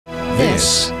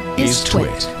This is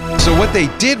TWiT. So what they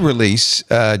did release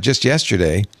just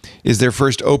yesterday is their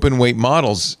first open weight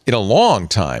models in a long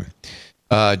time.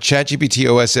 ChatGPT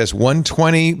OSS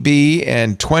 120B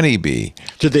and 20B.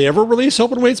 Did they ever release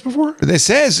open weights before? It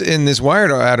says in this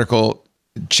Wired article,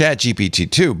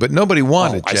 ChatGPT 2, but nobody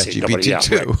wanted ChatGPT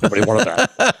 2. Right. Nobody wanted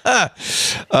that.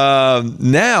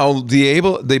 Now,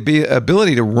 the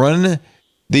ability to run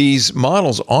these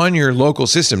models on your local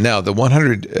system. Now, the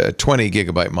 120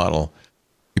 gigabyte model,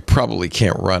 you probably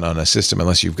can't run on a system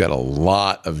unless you've got a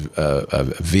lot of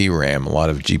VRAM, a lot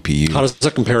of GPU. How does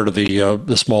that compare to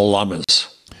the small llamas?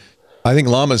 I think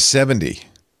Llama's 70.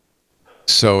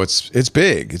 So it's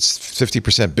big. It's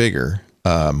 50% bigger,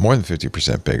 more than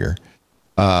 50% bigger.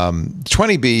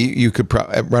 20B, you could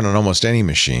run on almost any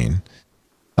machine.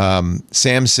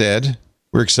 Sam said,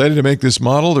 "We're excited to make this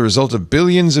model the result of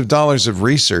billions of dollars of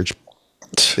research."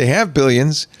 They have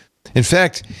billions. In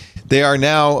fact, they are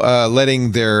now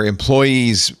letting their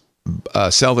employees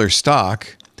sell their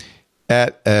stock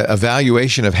at a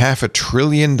valuation of $500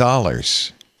 billion,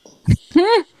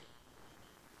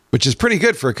 which is pretty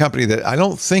good for a company that I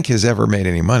don't think has ever made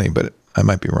any money, but I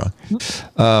might be wrong.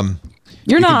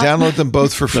 You can download them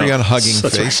both for free on Hugging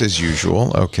Face, right, as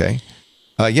usual. Okay.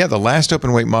 The last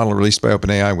open weight model released by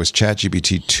OpenAI was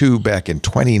ChatGPT 2 back in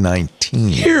 2019.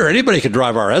 Here, anybody can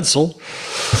drive our Edsel.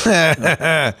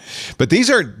 But these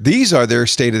are their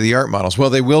state-of-the-art models. Well,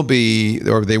 they will be,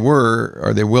 or they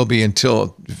will be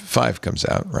until 5 comes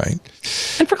out, right?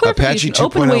 And for clarification,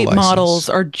 open weight models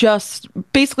are just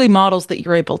basically models that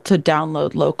you're able to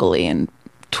download locally and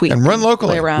tweak and run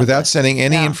locally without sending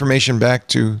any information back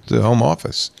to the home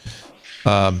office.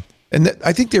 And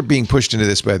I think they're being pushed into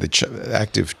this by the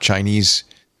active Chinese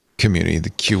community, the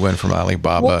QN from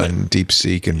Alibaba and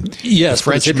DeepSeek and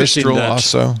French Mistral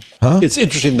also. Huh? It's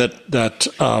interesting that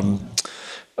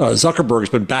Zuckerberg has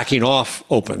been backing off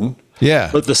open. Yeah.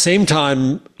 But at the same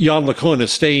time, Jan LeCun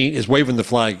is waving the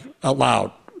flag out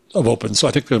loud of open. So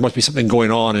I think there must be something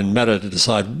going on in Meta to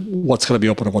decide what's going to be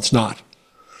open and what's not.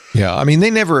 Yeah, I mean, they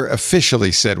never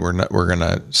officially said we're going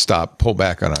to pull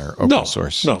back on our open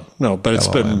source. No, but it's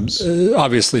LLMs. been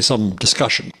obviously some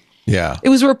discussion. Yeah. It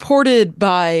was reported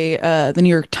by the New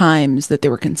York Times that they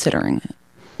were considering it.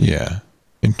 Yeah,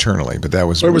 internally, but that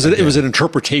was... It was an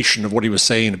interpretation of what he was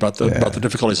saying about the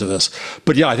difficulties of this.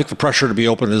 But yeah, I think the pressure to be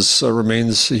open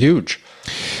remains huge.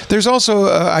 There's also,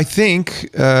 I think,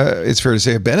 it's fair to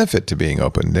say, a benefit to being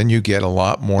open. Then you get a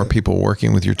lot more people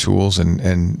working with your tools,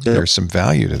 and there's some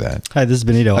value to that. Hi, this is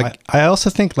Benito. I also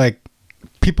think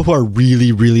people who are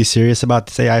really, really serious about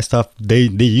this AI stuff, they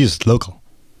use local.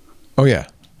 Oh, yeah.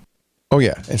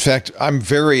 In fact, I'm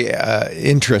very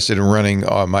interested in running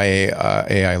my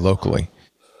AI locally.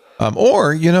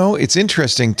 Or, it's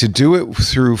interesting to do it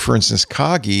through, for instance,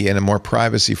 Kagi in a more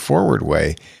privacy-forward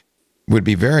way. Would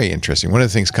be very interesting. One of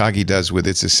the things Kagi does with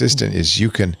its assistant is you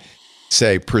can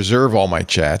say, preserve all my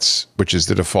chats, which is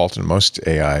the default in most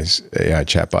AI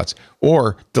chatbots,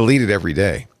 or delete it every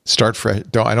day. Start fresh.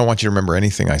 I don't want you to remember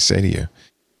anything I say to you.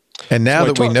 And now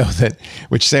that we know that,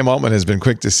 which Sam Altman has been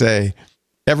quick to say,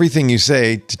 everything you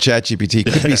say to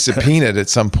ChatGPT could be subpoenaed at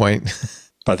some point.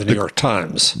 By the New York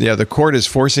Times. Yeah, the court is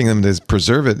forcing them to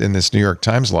preserve it in this New York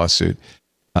Times lawsuit.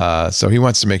 So he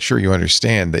wants to make sure you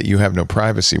understand that you have no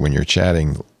privacy when you're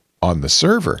chatting on the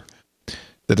server.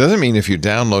 That doesn't mean if you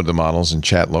download the models and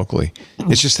chat locally.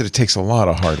 It's just that it takes a lot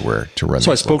of hardware to run.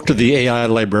 So I spoke to the AI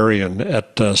librarian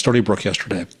at Stony Brook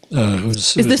yesterday.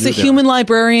 Is this a human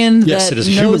librarian that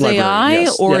knows AI?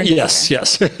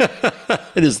 Yes.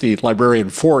 It is the librarian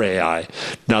for AI,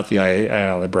 not the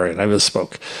AI librarian. I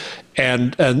misspoke.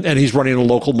 And he's running a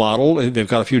local model. They've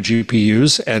got a few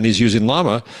GPUs, and he's using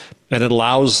Llama. And it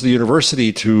allows the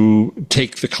university to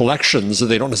take the collections that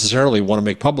they don't necessarily want to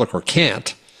make public or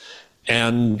can't,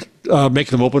 and make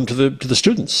them open to the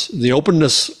students. The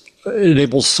openness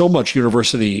enables so much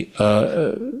university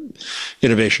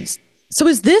innovation. So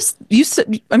is this, you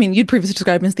said, you'd previously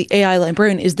described him as the AI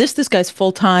librarian. Is this guy's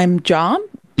full-time job?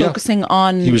 Focusing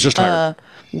on... He was just hired.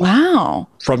 Wow.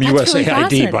 From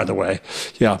USAID, by the way.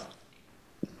 Yeah.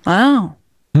 Wow.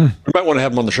 We might want to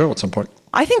have him on the show at some point.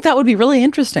 I think that would be really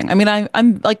interesting.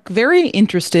 I'm very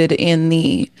interested in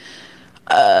the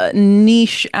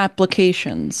niche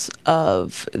applications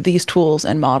of these tools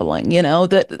and modeling,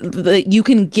 that you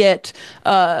can get.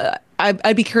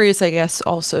 I'd be curious, I guess,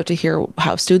 also to hear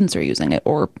how students are using it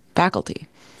or faculty.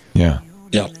 Yeah.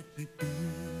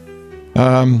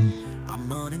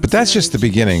 But that's just the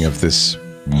beginning of this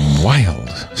wild...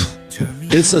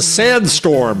 It's a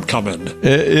sandstorm coming.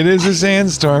 It is a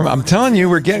sandstorm. I'm telling you,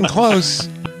 we're getting close.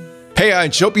 Hey, I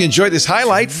hope you enjoyed this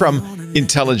highlight from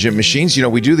intelligent machines. You know,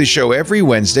 we do the show every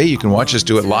Wednesday. You can watch us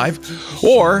do it live.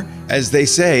 Or, as they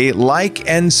say, like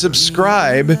and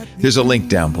subscribe. There's a link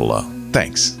down below.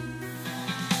 Thanks.